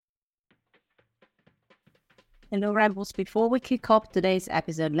Hello, Rebels. Before we kick off today's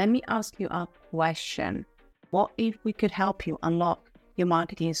episode, let me ask you a question. What if we could help you unlock your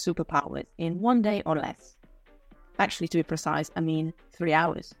marketing superpowers in 1 day or less? Actually, to be precise, 3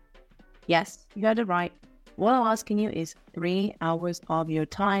 hours. Yes, you heard it right. What I'm asking you is 3 hours of your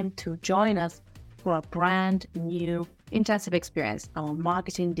time to join us for a brand new intensive experience, our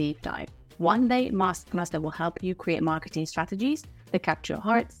marketing deep dive. 1 day masterclass that will help you create marketing strategies that capture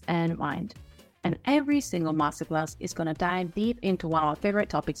hearts and mind. And every single masterclass is going to dive deep into one of our favorite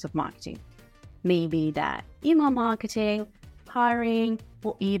topics of marketing. Maybe that email marketing, hiring,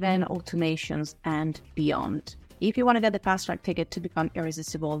 or even automations and beyond. If you want to get the fast track ticket to become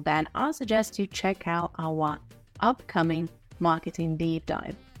irresistible, then I'll suggest you check out our upcoming marketing deep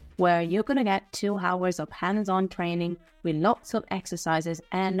dive, where you're going to get 2 hours of hands-on training with lots of exercises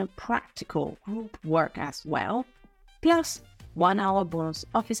and practical group work as well, plus 1 hour bonus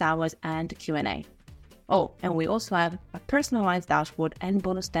office hours and Q&A. Oh, and we also have a personalized dashboard and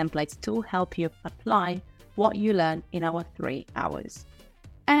bonus templates to help you apply what you learn in our 3 hours.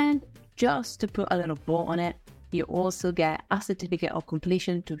 And just to put a little bow on it, you also get a certificate of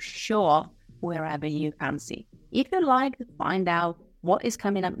completion to show off wherever you fancy. If you'd like to find out what is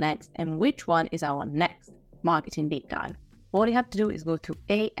coming up next and which one is our next marketing deep dive, all you have to do is go to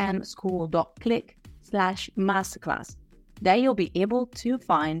amschool.click/masterclass. There you'll be able to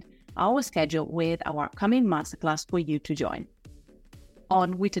find our schedule with our upcoming masterclass for you to join.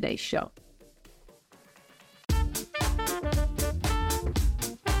 On with today's show.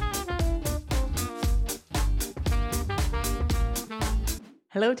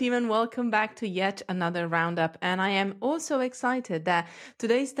 Hello team and welcome back to yet another Roundup. And I am also excited that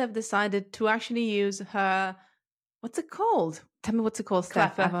today Steph decided to actually use her, what's it called? Tell me what's it called,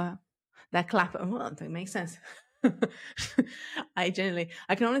 Steph? Clapper. That clapper. Well, that makes sense. I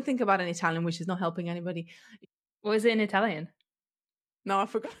can only think about an Italian, which is not helping anybody. Was it in Italian? No, I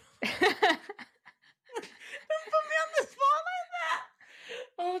forgot. Don't put me on the spot like that.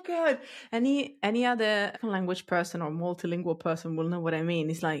 Oh god. Any other language person or multilingual person will know what I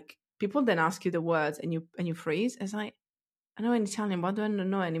mean. It's like people then ask you the words and you freeze. It's like, I know in Italian, but I don't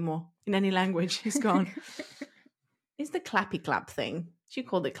know anymore in any language. It's gone. It's the clappy clap thing. She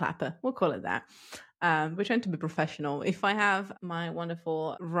called it clapper. We'll call it that. We're trying to be professional. If I have my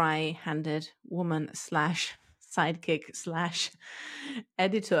wonderful right-handed woman / sidekick /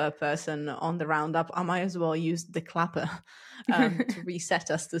 editor person on the Roundup, I might as well use the clapper to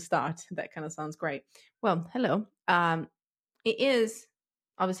reset us to start. That kind of sounds great. Well, hello. It is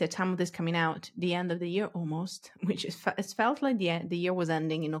obviously a time of this coming out, the end of the year almost, which is it's felt like the year was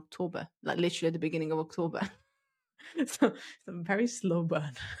ending in October, like literally at the beginning of October. So it's a very slow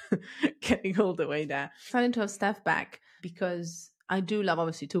burn getting all the way there. Starting to have Steph back because I do love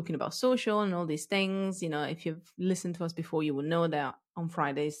obviously talking about social and all these things. You know, if you've listened to us before, you will know that on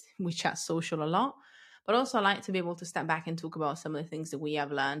Fridays we chat social a lot. But also I like to be able to step back and talk about some of the things that we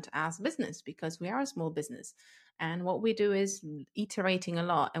have learned as a business, because we are a small business. And what we do is iterating a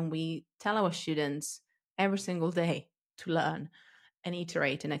lot, and we tell our students every single day to learn and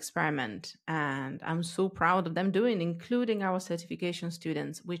iterate and experiment. And I'm so proud of them doing, including our certification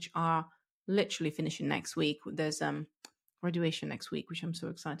students, which are literally finishing next week. There's graduation next week, which I'm so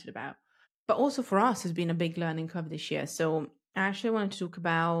excited about. But also for us, it's been a big learning curve this year. So I actually wanted to talk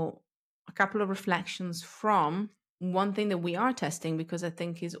about a couple of reflections from one thing that we are testing, because I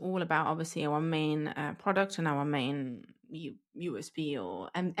think is all about obviously our main product and our main USP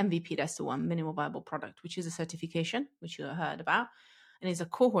or MVP. That's the one, minimal viable product, which is a certification, which you heard about. And it's a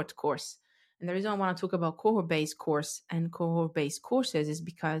cohort course. And the reason I want to talk about cohort-based course and cohort-based courses is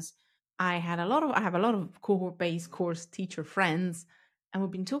because I have a lot of cohort-based course teacher friends, and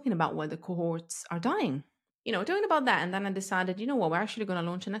we've been talking about why the cohorts are dying. You know, talking about that. And then I decided, you know what, we're actually going to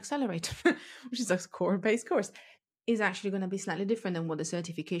launch an accelerator, which is a cohort-based course. Is actually going to be slightly different than what the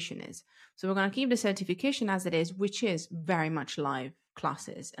certification is. So we're going to keep the certification as it is, which is very much live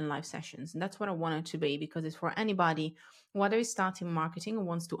classes and live sessions. And that's what I want it to be, because it's for anybody, whether is starting marketing or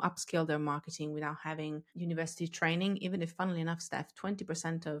wants to upskill their marketing without having university training. Even if, funnily enough, Steph,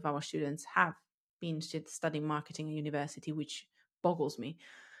 20% of our students have been studying marketing at university, which boggles me,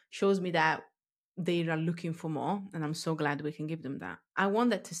 shows me that they are looking for more. And I'm so glad we can give them that. I want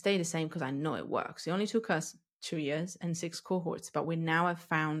that to stay the same because I know it works. It only took us 2 years and 6 cohorts, but we now have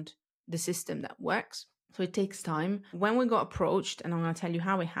found the system that works. So it takes time. When we got approached, and I'm going to tell you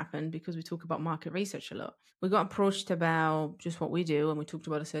how it happened because we talk about market research a lot. We got approached about just what we do, and we talked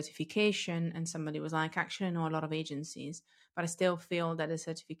about a certification, and somebody was like, actually, I know a lot of agencies, but I still feel that a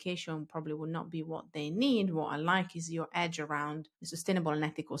certification probably would not be what they need. What I like is your edge around the sustainable and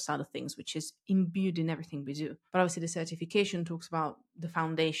ethical side of things, which is imbued in everything we do. But obviously the certification talks about the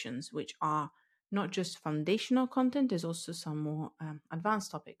foundations, which are not just foundational content, there's also some more advanced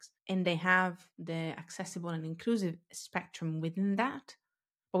topics. And they have the accessible and inclusive spectrum within that.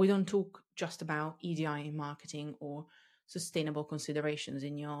 But we don't talk just about EDI in marketing or sustainable considerations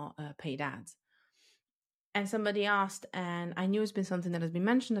in your paid ads. And somebody asked, and I knew it's been something that has been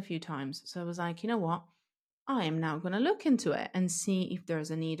mentioned a few times. So I was like, you know what? I am now going to look into it and see if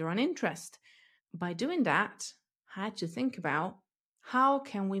there's a need or an interest. By doing that, I had to think about how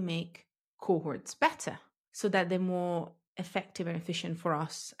can we make cohorts better so that they're more effective and efficient for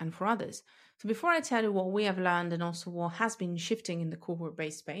us and for others. So before I tell you what we have learned and also what has been shifting in the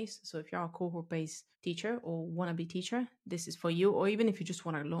cohort-based space, so if you're a cohort-based teacher or wannabe teacher, this is for you. Or even if you just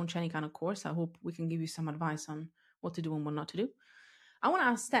want to launch any kind of course, I hope we can give you some advice on what to do and what not to do. I want to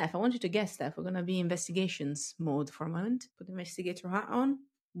ask Steph, I want you to guess, Steph, we're going to be investigations mode for a moment. Put the investigator hat on.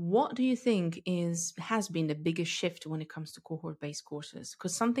 What do you think has been the biggest shift when it comes to cohort-based courses?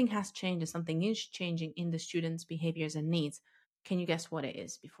 Because something has changed and something is changing in the students' behaviors and needs. Can you guess what it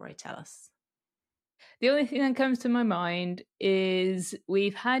is before I tell us? The only thing that comes to my mind is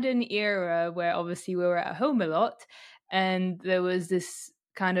we've had an era where obviously we were at home a lot, and there was this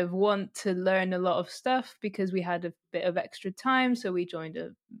kind of want to learn a lot of stuff because we had a bit of extra time. So we joined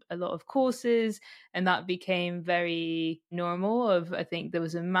a lot of courses, and that became very normal. I think there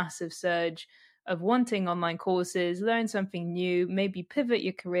was a massive surge of wanting online courses, learn something new, maybe pivot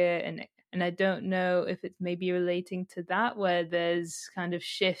your career. And I don't know if it's maybe relating to that, where there's kind of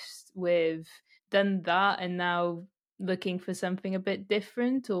shifts with done that and now looking for something a bit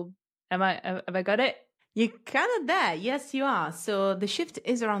different. Or have I got it? You're kind of there. Yes, you are. So the shift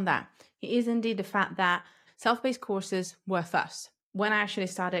is around that. It is indeed the fact that self-paced courses were first. When I actually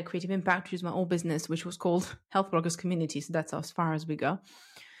started Creative Impact, which is my old business, which was called Health Bloggers Community, so that's as far as we go.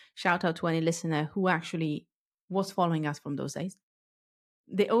 Shout out to any listener who actually was following us from those days.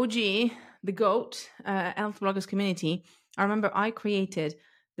 The OG, the GOAT, Health Bloggers Community, I remember I created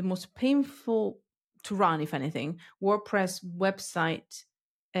the most painful to run, if anything, WordPress website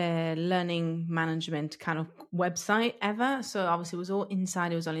learning management kind of website ever. So obviously it was all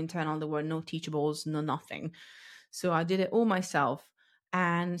inside, it was all internal. There were no teachables, no nothing. So I did it all myself.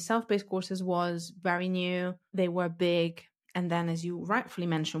 And self-paced courses was very new. They were big. And then, as you rightfully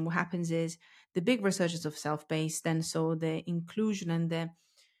mentioned, what happens is the big resurgence of self-paced, then so the inclusion and the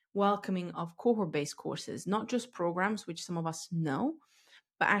welcoming of cohort-based courses, not just programs, which some of us know,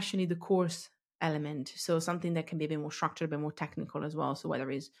 but actually the course element. So something that can be a bit more structured, a bit more technical as well. So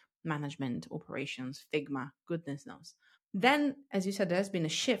whether it's management, operations, Figma, goodness knows. Then, as you said, there's been a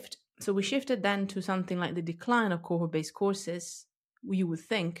shift. So we shifted then to something like the decline of cohort-based courses, you would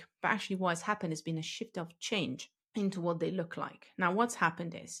think, but actually what's happened has been a shift of change into what they look like. Now, what's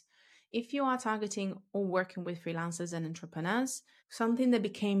happened is, if you are targeting or working with freelancers and entrepreneurs, something that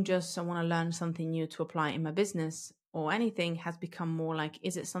became just, I want to learn something new to apply in my business or anything, has become more like,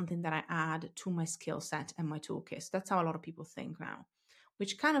 is it something that I add to my skill set and my toolkit? That's how a lot of people think now,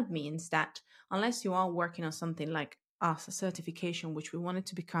 which kind of means that unless you are working on something like us, a certification, which we wanted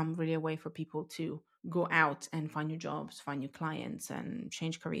to become really a way for people to go out and find new jobs, find new clients and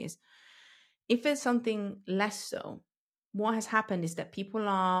change careers. If it's something less so, what has happened is that people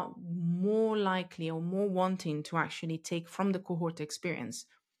are more likely or more wanting to actually take from the cohort experience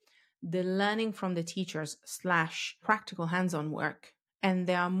the learning from the teachers / practical hands-on work, and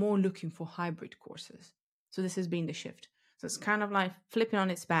they are more looking for hybrid courses. So this has been the shift. So it's kind of like flipping on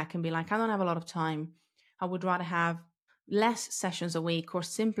its back and be like, I don't have a lot of time. I would rather have less sessions a week or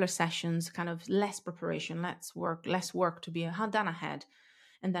simpler sessions, kind of less preparation, less work to be done ahead.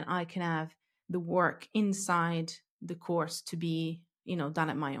 And then I can have the work inside the course to be,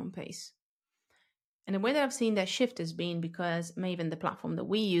 done at my own pace. And the way that I've seen that shift has been because Maven, the platform that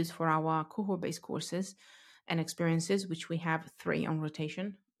we use for our cohort-based courses and experiences, which we have 3 on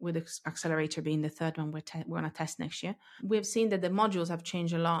rotation, with Accelerator being the third one we're going to test next year. We've seen that the modules have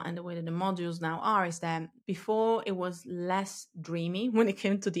changed a lot, and the way that the modules now are is that before it was less dreamy when it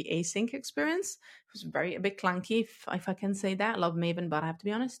came to the async experience. It was a bit clunky, if I can say that. I love Maven, but I have to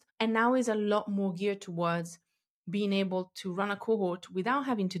be honest. And now is a lot more geared towards being able to run a cohort without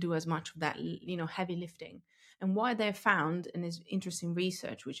having to do as much of that, heavy lifting. And what they found in this interesting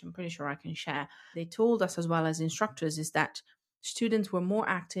research, which I'm pretty sure I can share, they told us as well as instructors, is that students were more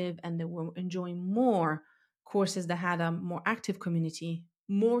active and they were enjoying more courses that had a more active community,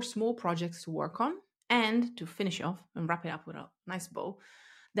 more small projects to work on, and to finish off and wrap it up with a nice bow,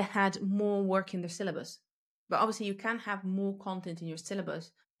 they had more work in their syllabus. But obviously, you can't have more content in your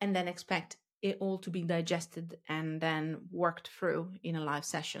syllabus and then expect it all to be digested and then worked through in a live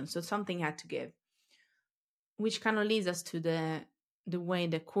session. So something had to give, which kind of leads us to the way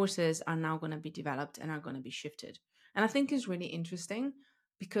the courses are now going to be developed and are going to be shifted. And I think it's really interesting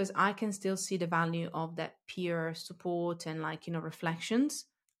because I can still see the value of that peer support and reflections,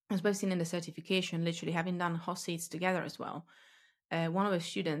 as we've seen in the certification, literally having done hot seats together as well. One of the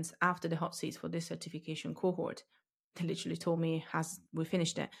students, after the hot seats for this certification cohort, they literally told me as we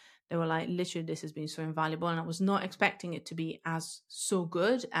finished it, they were like, literally, this has been so invaluable. And I was not expecting it to be as so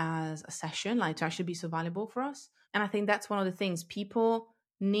good as a session, like to actually be so valuable for us. And I think that's one of the things. People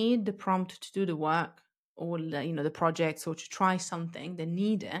need the prompt to do the work or the projects or to try something. They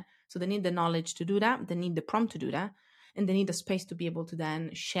need it. So they need the knowledge to do that. They need the prompt to do that. And they need the space to be able to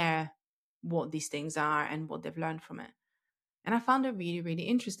then share what these things are and what they've learned from it. And I found it really, really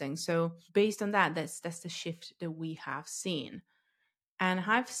interesting. So based on that, that's the shift that we have seen. And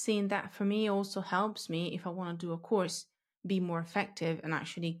I've seen that for me also helps me, if I want to do a course, be more effective and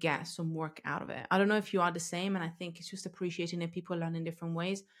actually get some work out of it. I don't know if you are the same, and I think it's just appreciating that people learn in different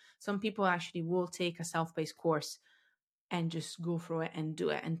ways. Some people actually will take a self-paced course and just go through it and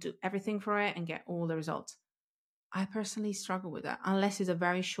do everything for it and get all the results. I personally struggle with that, unless it's a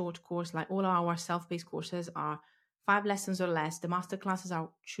very short course. Like all our self-paced courses are 5 lessons or less. The master classes are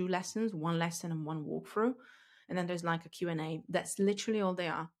 2 lessons, 1 lesson and 1 walkthrough. And then there's like a Q&A. That's literally all they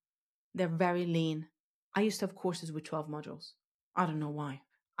are. They're very lean. I used to have courses with 12 modules. I don't know why.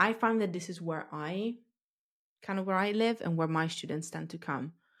 I find that this is where I live and where my students tend to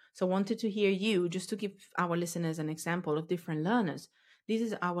come. So I wanted to hear you, just to give our listeners an example of different learners. This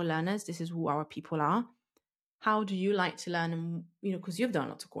is our learners. This is who our people are. How do you like to learn? And, because you've done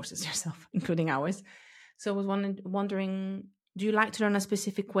lots of courses yourself, including ours. So I was wondering, do you like to learn a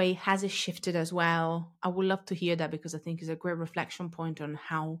specific way? Has it shifted as well? I would love to hear that because I think it's a great reflection point on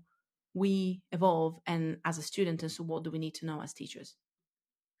how we evolve and as a student. And so what do we need to know as teachers?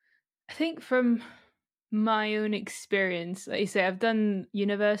 I think from my own experience, like you say, I've done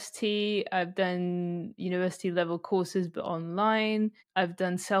university level courses, but online. I've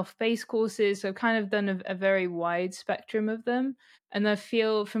done self-paced courses. So I've kind of done a very wide spectrum of them. And I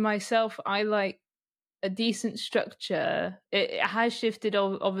feel for myself, I like a decent structure. It has shifted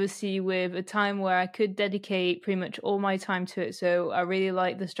obviously with a time where I could dedicate pretty much all my time to it. So I really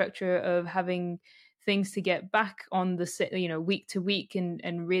like the structure of having things to get back on the week to week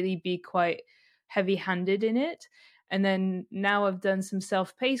and really be quite heavy-handed in it. And then now I've done some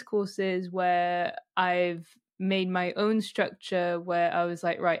self-paced courses where I've made my own structure where I was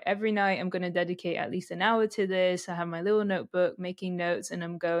like, right, every night I'm going to dedicate at least an hour to this. I have my little notebook making notes and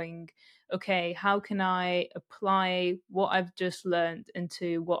I'm going, okay, how can I apply what I've just learned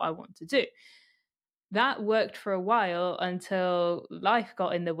into what I want to do? That worked for a while until life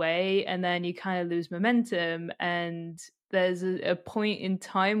got in the way and then you kind of lose momentum. And there's a point in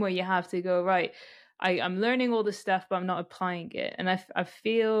time where you have to go, right, I'm learning all this stuff, but I'm not applying it. And I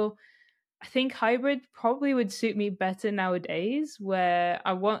think hybrid probably would suit me better nowadays, where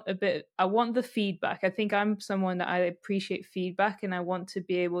I want the feedback. I think I'm someone that I appreciate feedback and I want to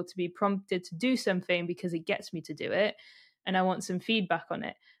be able to be prompted to do something because it gets me to do it. And I want some feedback on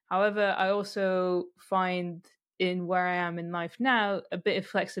it. However, I also find in where I am in life now, a bit of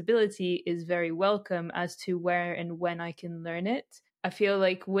flexibility is very welcome as to where and when I can learn it. I feel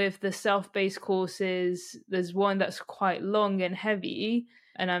like with the self-paced courses, there's one that's quite long and heavy.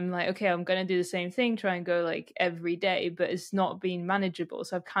 And I'm like, okay, I'm going to do the same thing, try and go like every day, but it's not been manageable.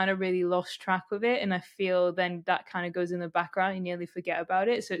 So I've kind of really lost track of it. And I feel then that kind of goes in the background. You nearly forget about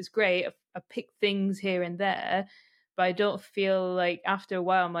it. So it's great. I pick things here and there, but I don't feel like after a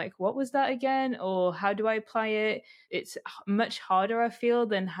while, I'm like, what was that again? Or how do I apply it? It's much harder, I feel,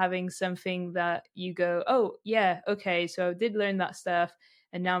 than having something that you go, oh, yeah, okay, so I did learn that stuff.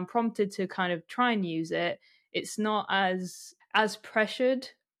 And now I'm prompted to kind of try and use it. It's not as pressured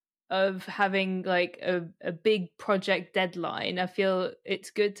of having like a big project deadline. I feel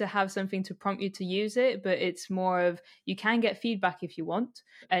it's good to have something to prompt you to use it, but it's more of you can get feedback if you want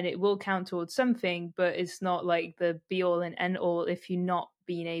and it will count towards something, but it's not like the be all and end all if you're not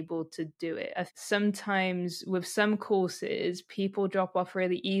being able to do it. Sometimes with some courses, people drop off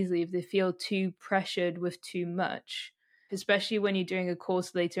really easily if they feel too pressured with too much, especially when you're doing a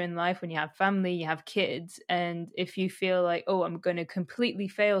course later in life, when you have family, you have kids. And if you feel like, oh, I'm going to completely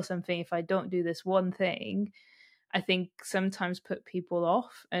fail something if I don't do this one thing, I think sometimes put people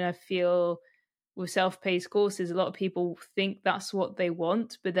off. And I feel with self-paced courses, a lot of people think that's what they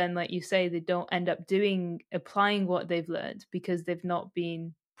want, but then, like you say, they don't end up applying what they've learned because they've not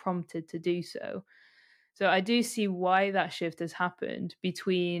been prompted to do so. So I do see why that shift has happened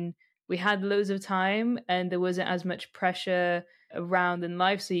between we had loads of time and there wasn't as much pressure around in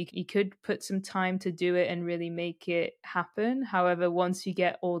life. So you could put some time to do it and really make it happen. However, once you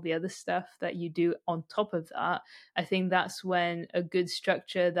get all the other stuff that you do on top of that, I think that's when a good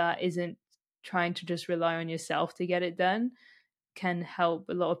structure that isn't trying to just rely on yourself to get it done can help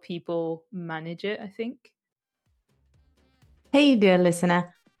a lot of people manage it, I think. Hey, dear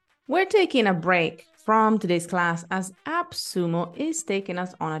listener. We're taking a break from today's class as AppSumo is taking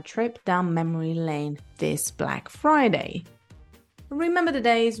us on a trip down memory lane this Black Friday. Remember the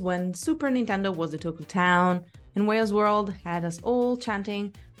days when Super Nintendo was the talk of town and Wales World had us all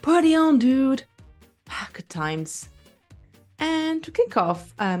chanting, "Party on, dude!" Good times. And to kick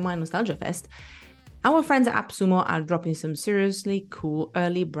off my Nostalgia Fest, our friends at AppSumo are dropping some seriously cool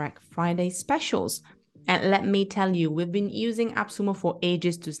early Black Friday specials. And let me tell you, we've been using AppSumo for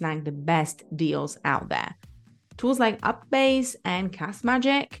ages to snag the best deals out there. Tools like Upbase and Cast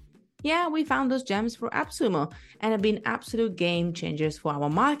Magic. Yeah, we found those gems for AppSumo and have been absolute game changers for our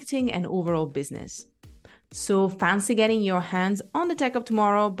marketing and overall business. So fancy getting your hands on the tech of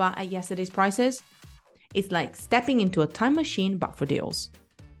tomorrow but at yesterday's prices? It's like stepping into a time machine but for deals.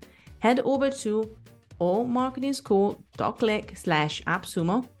 Head over to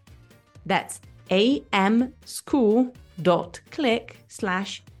allmarketingschool.click/AppSumo. That's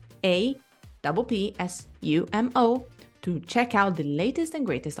amschool.click/APPSUMO to check out the latest and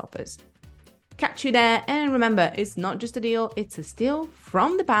greatest offers. Catch you there, and remember, it's not just a deal, it's a steal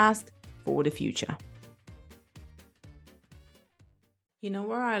from the past for the future. You know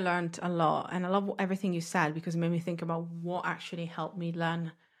where I learned a lot, and I love everything you said because it made me think about what actually helped me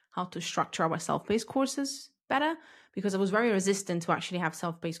learn how to structure our self-paced courses better, because I was very resistant to actually have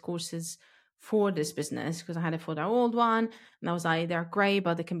self-paced courses for this business because I had it for the old one and I was like, they're great,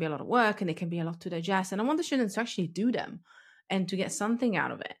 but they can be a lot of work and they can be a lot to digest. And I want the students to actually do them and to get something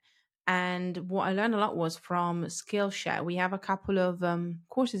out of it. And what I learned a lot was from Skillshare. We have a couple of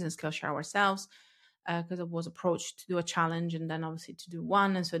courses in Skillshare ourselves because I was approached to do a challenge and then obviously to do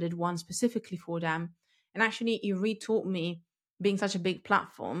one. And so I did one specifically for them. And actually it retaught me, being such a big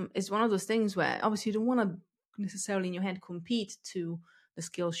platform is one of those things where obviously you don't want to necessarily in your head compete to the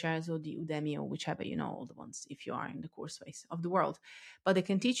Skillshares or the Udemy or whichever, all the ones if you are in the course space of the world. But they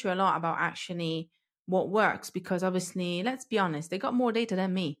can teach you a lot about actually what works because obviously, let's be honest, they got more data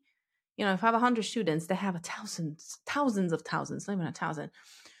than me. If I have 100 students, they have thousands of thousands, not even 1,000.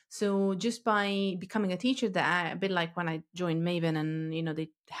 So just by becoming a teacher there, a bit like when I joined Maven and, they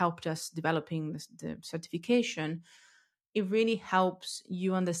helped us developing the certification, it really helps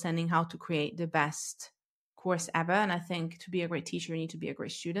you understanding how to create the best course ever. And I think to be a great teacher, you need to be a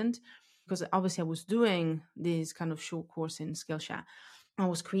great student because obviously I was doing this kind of short course in Skillshare. I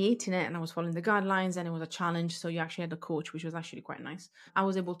was creating it and I was following the guidelines and it was a challenge. So you actually had a coach, which was actually quite nice. I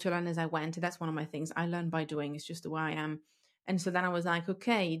was able to learn as I went. That's one of my things. I learn by doing. It's just the way I am. And so then I was like,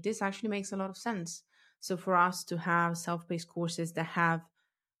 okay, this actually makes a lot of sense. So for us to have self-paced courses that have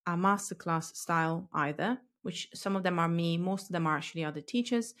a masterclass style either, which some of them are me, most of them are actually other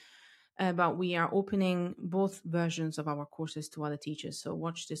teachers, but we are opening both versions of our courses to other teachers. So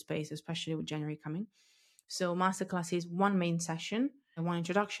watch this space, especially with January coming. So masterclass is one main session, one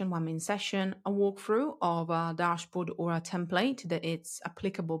introduction, one main session, a walkthrough of a dashboard or a template that it's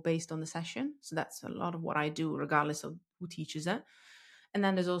applicable based on the session. So that's a lot of what I do, regardless of who teaches it. And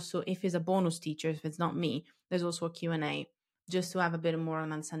then there's also, if it's a bonus teacher, if it's not me, there's also a Q&A, just to have a bit more of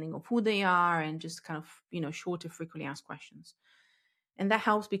an understanding of who they are and just kind of, shorter, frequently asked questions. And that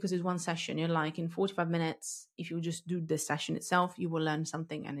helps because it's one session. You're like in 45 minutes, if you just do the session itself, you will learn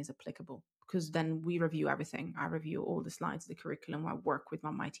something and is applicable because then we review everything. I review all the slides, the curriculum, I work with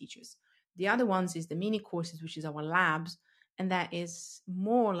my teachers. The other ones is the mini courses, which is our labs. And that is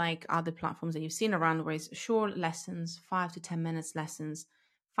more like other platforms that you've seen around where it's short lessons, 5 to 10 minutes lessons,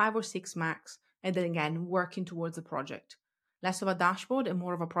 5 or 6 max. And then again, working towards a project. Less of a dashboard and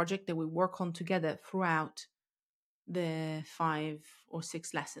more of a project that we work on together throughout the 5 or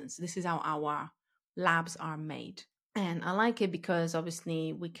 6 lessons. This is how our labs are made. And I like it because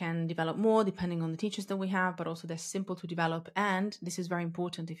obviously we can develop more depending on the teachers that we have, but also they're simple to develop. And this is very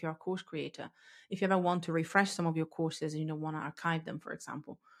important if you're a course creator. If you ever want to refresh some of your courses and you don't want to archive them, for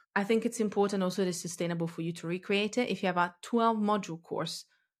example. I think it's important also it's sustainable for you to recreate it. If you have a 12 module course,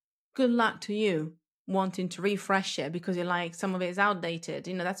 good luck to you wanting to refresh it because you're like, some of it is outdated.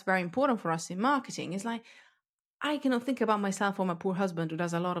 That's very important for us in marketing. It's like, I cannot think about myself or my poor husband who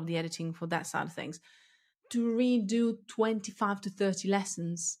does a lot of the editing for that side of things to redo 25 to 30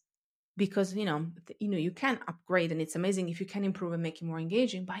 lessons because, you can upgrade and it's amazing if you can improve and make it more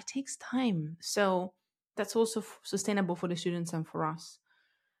engaging, but it takes time. So that's also sustainable for the students and for us.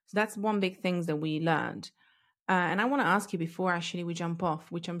 So that's one big thing that we learned. And I want to ask you before actually we jump off,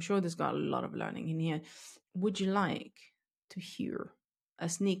 which I'm sure there's got a lot of learning in here. Would you like to hear a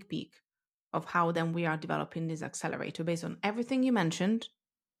sneak peek of how then we are developing this accelerator based on everything you mentioned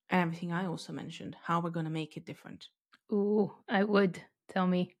and everything I also mentioned, how we're going to make it different? Ooh, I would. Tell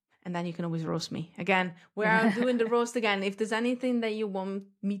me. And then you can always roast me. Again, we're doing the roast again. If there's anything that you want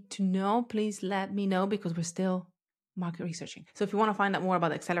me to know, please let me know because we're still market researching. So if you want to find out more about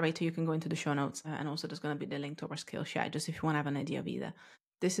the accelerator, you can go into the show notes. And also there's going to be the link to our Skillshare, just if you want to have an idea of either.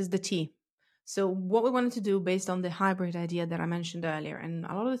 This is the tea. So what we wanted to do based on the hybrid idea that I mentioned earlier, and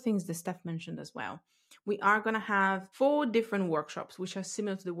a lot of the things that Steph mentioned as well, we are going to have 4 different workshops, which are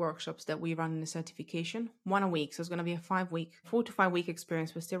similar to the workshops that we run in the certification, 1 a week. So it's going to be a 4 to 5 week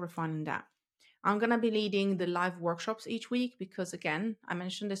experience. We're still refining that. I'm going to be leading the live workshops each week because, again, I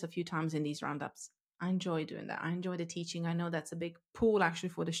mentioned this a few times in these roundups. I enjoy doing that. I enjoy the teaching. I know that's a big pull actually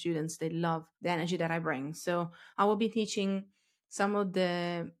for the students. They love the energy that I bring. So I will be teaching some of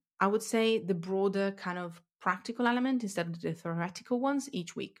I would say the broader kind of practical element instead of the theoretical ones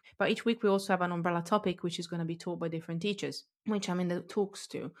each week. But each week we also have an umbrella topic, which is going to be taught by different teachers, which I'm in the talks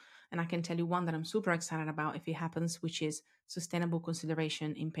to. And I can tell you one that I'm super excited about if it happens, which is sustainable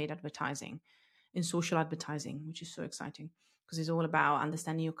consideration in paid advertising, in social advertising, which is so exciting because it's all about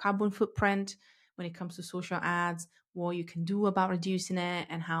understanding your carbon footprint when it comes to social ads, what you can do about reducing it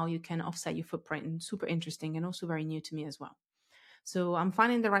and how you can offset your footprint. And super interesting and also very new to me as well. So I'm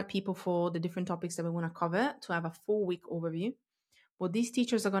finding the right people for the different topics that we want to cover to have a 4-week overview. What these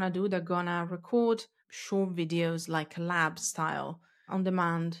teachers are going to do, they're going to record short videos like lab style on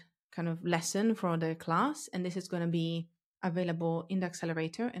demand kind of lesson for the class. And this is going to be available in the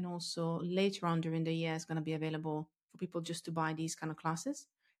accelerator and also later on during the year is going to be available for people just to buy these kind of classes.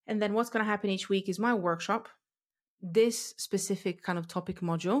 And then what's going to happen each week is my workshop, this specific kind of topic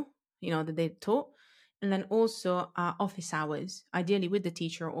module, that they taught. And then also office hours, ideally with the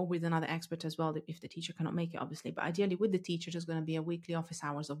teacher or with another expert as well, if the teacher cannot make it, obviously. But ideally with the teacher, there's going to be a weekly office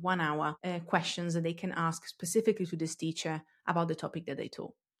hours of 1 hour questions that they can ask specifically to this teacher about the topic that they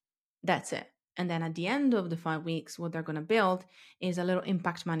taught. That's it. And then at the end of the 5 weeks, what they're going to build is a little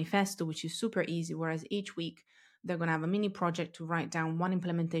impact manifesto, which is super easy. Whereas each week, they're going to have a mini project to write down one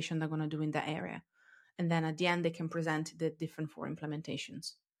implementation they're going to do in that area. And then at the end, they can present the different 4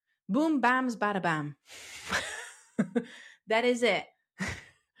 implementations. Boom, bams, bada bam. That is it.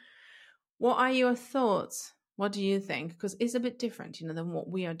 What are your thoughts? What do you think? Because it's a bit different, than what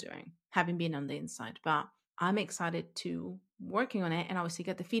we are doing, having been on the inside. But I'm excited to working on it and obviously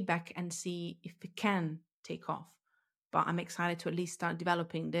get the feedback and see if it can take off. But I'm excited to at least start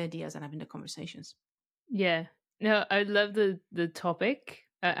developing the ideas and having the conversations. Yeah. No, I love the topic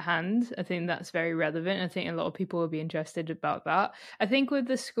at hand. I think that's very relevant. I think a lot of people will be interested about that. I think with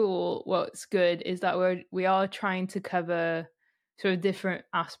the school, what's good is that we are trying to cover sort of different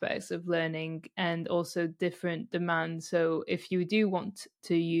aspects of learning and also different demands. So if you do want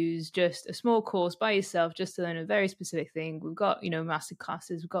to use just a small course by yourself just to learn a very specific thing, we've got, master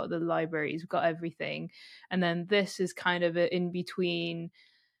classes, we've got the libraries, we've got everything. And then this is kind of an in between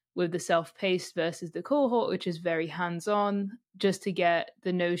with the self-paced versus the cohort, which is very hands-on, just to get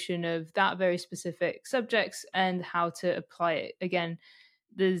the notion of that very specific subjects and how to apply it. Again,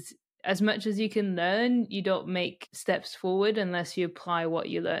 there's as much as you can learn, you don't make steps forward unless you apply what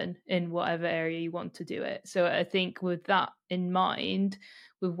you learn in whatever area you want to do it. So I think with that in mind,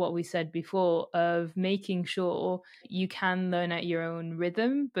 with what we said before of making sure you can learn at your own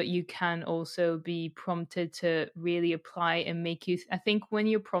rhythm, but you can also be prompted to really apply and make you, I think when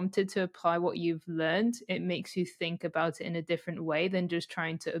you're prompted to apply what you've learned, it makes you think about it in a different way than just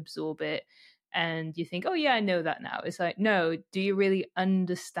trying to absorb it. And you think, oh yeah, I know that now. It's like, no, do you really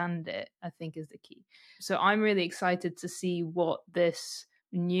understand it? I think is the key. So I'm really excited to see what this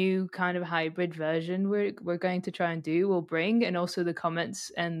new kind of hybrid version we're going to try and do will bring, and also the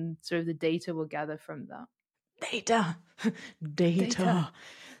comments and sort of the data we'll gather from that. Data.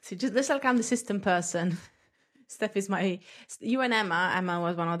 So just this, like I'm the system person. Steph is you and Emma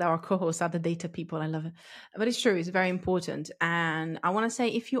was one of our co-hosts, are the data people. I love it. But it's true, it's very important. And I want to say,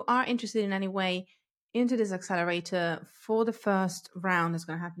 if you are interested in any way into this accelerator for the first round that's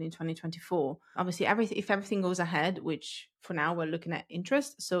going to happen in 2024, obviously if everything goes ahead, which for now we're looking at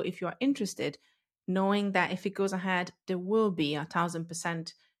interest. So if you are interested, knowing that if it goes ahead, there will be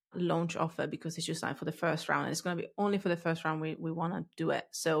 1,000% launch offer because it's just like for the first round. And it's going to be only for the first round we want to do it.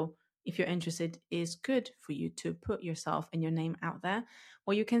 So if you're interested, it's good for you to put yourself and your name out there.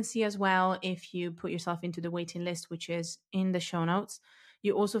 What you can see as well, if you put yourself into the waiting list, which is in the show notes,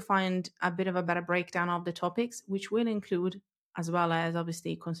 you also find a bit of a better breakdown of the topics, which will include, as well as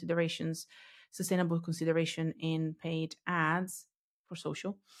obviously considerations, sustainable consideration in paid ads for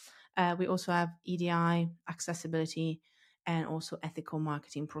social. We also have EDI, accessibility, and also ethical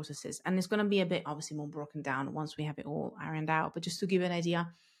marketing processes. And it's going to be a bit obviously more broken down once we have it all ironed out. But just to give you an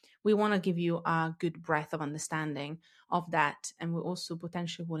idea, we want to give you a good breadth of understanding of that. And we also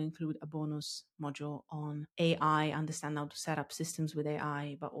potentially will include a bonus module on AI, understand how to set up systems with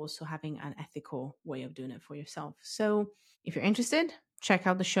AI, but also having an ethical way of doing it for yourself. So if you're interested, check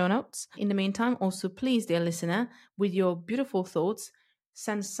out the show notes. In the meantime, also please, dear listener, with your beautiful thoughts,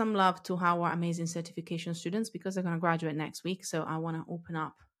 send some love to our amazing certification students because they're going to graduate next week. So I want to open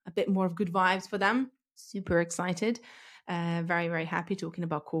up a bit more of good vibes for them. Super excited. Very, very happy talking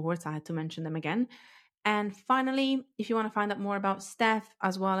about cohorts. I had to mention them again. And finally, if you want to find out more about Steph,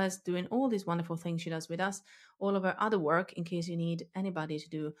 as well as doing all these wonderful things she does with us, all of her other work, in case you need anybody to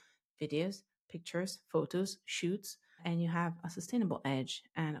do videos, pictures, photos, shoots, and you have a sustainable edge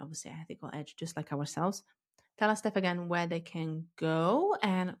and obviously an ethical edge, just like ourselves, tell us, Steph, again where they can go,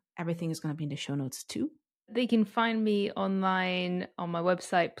 and everything is going to be in the show notes too. They can find me online on my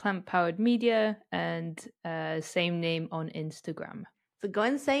website, Plant Powered Media, and same name on Instagram. So go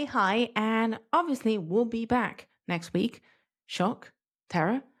and say hi, and obviously we'll be back next week. Shock,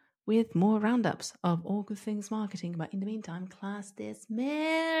 terror, with more roundups of all good things marketing. But in the meantime, class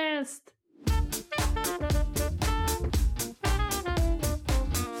dismissed.